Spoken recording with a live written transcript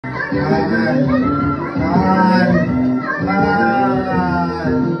Oh,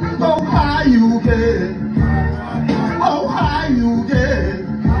 how you get? Oh, how you get?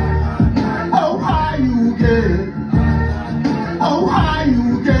 Oh, how you get? Oh, how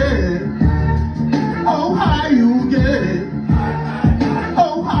you get? Oh, how you get?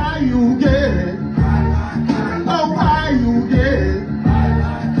 Oh, how you get? Oh, how you get?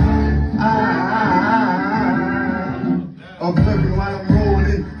 Observing while I'm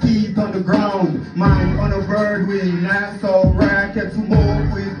rolling, feet on the ground, mind on a bird wing, that's all right, get to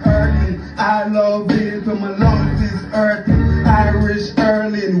move with earthling. I love it till my lungs is earthing, Irish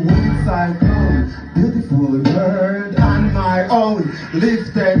Erling, Woodside come, beautiful bird on my own,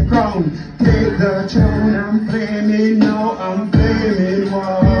 lift that crown, take the throne, I'm flaming now, I'm flaming,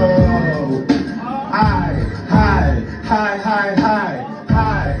 whoa. High, high, high, high, high,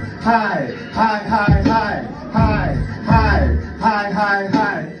 high, high, high, high, high, high, high, high, high,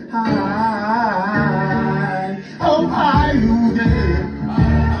 high, high. Oh, high you get.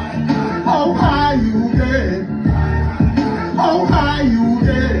 Oh, high you get. Oh, high you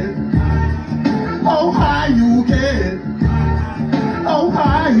get. Oh, high you get. Oh,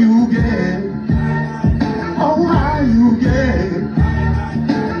 high you get. Oh, high you get.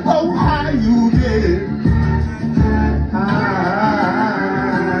 Oh, high you get.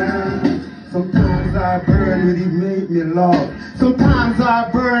 Sometimes I burn with it, make me laugh. Sometimes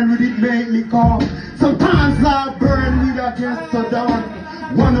I burn with it, make me cough. Sometimes I burn with against the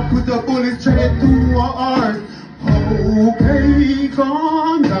dawn. Wanna put the bullet straight to our heart. Okay,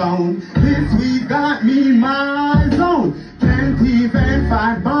 calm down. This week got me my zone. Can't even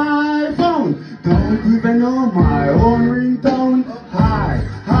find my phone. Don't even know my own ringtone. High,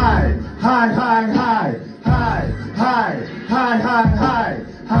 high, high, high, high, high, high, high, high, high,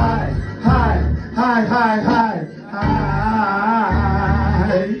 high, high, high, high, high,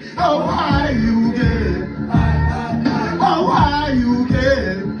 high. Oh, high you get. Oh, high you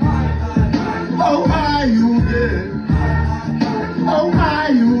get. Oh, high you